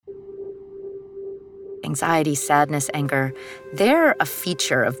anxiety, sadness, anger, they're a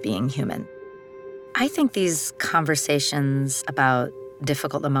feature of being human. I think these conversations about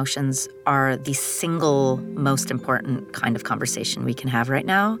difficult emotions are the single most important kind of conversation we can have right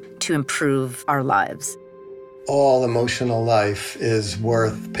now to improve our lives. All emotional life is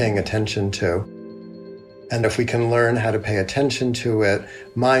worth paying attention to. And if we can learn how to pay attention to it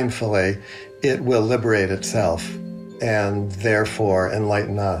mindfully, it will liberate itself and therefore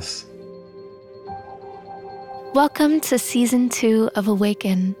enlighten us. Welcome to Season 2 of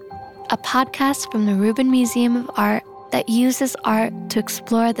AWAKEN, a podcast from the Rubin Museum of Art that uses art to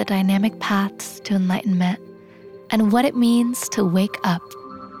explore the dynamic paths to enlightenment and what it means to wake up.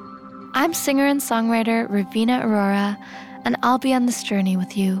 I'm singer and songwriter Raveena Aurora, and I'll be on this journey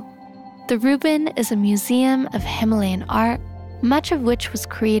with you. The Rubin is a museum of Himalayan art, much of which was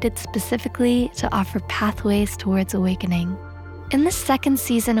created specifically to offer pathways towards awakening. In the second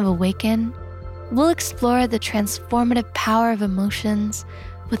season of AWAKEN, we'll explore the transformative power of emotions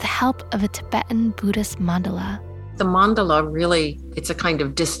with the help of a Tibetan Buddhist mandala. The mandala really, it's a kind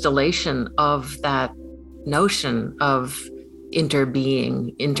of distillation of that notion of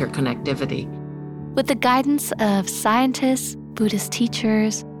interbeing, interconnectivity. With the guidance of scientists, Buddhist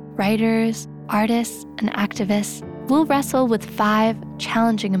teachers, writers, artists, and activists, we'll wrestle with 5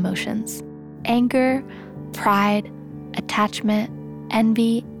 challenging emotions: anger, pride, attachment,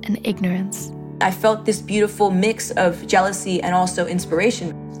 envy, and ignorance. I felt this beautiful mix of jealousy and also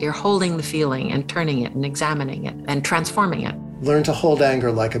inspiration. You're holding the feeling and turning it and examining it and transforming it. Learn to hold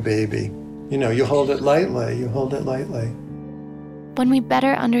anger like a baby. You hold it lightly, When we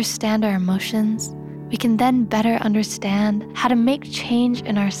better understand our emotions, we can then better understand how to make change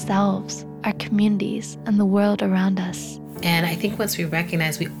in ourselves, our communities, and the world around us. And I think once we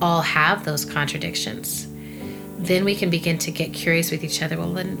recognize we all have those contradictions, then we can begin to get curious with each other.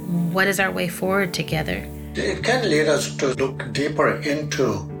 Well, then what is our way forward together? It can lead us to look deeper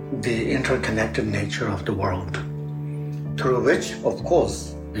into the interconnected nature of the world, through which, of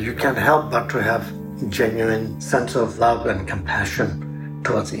course, you can't help but to have genuine sense of love and compassion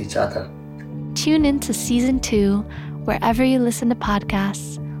towards each other. Tune in to Season 2 wherever you listen to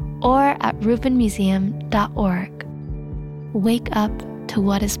podcasts or at rubinmuseum.org. Wake up to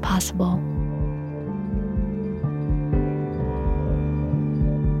what is possible.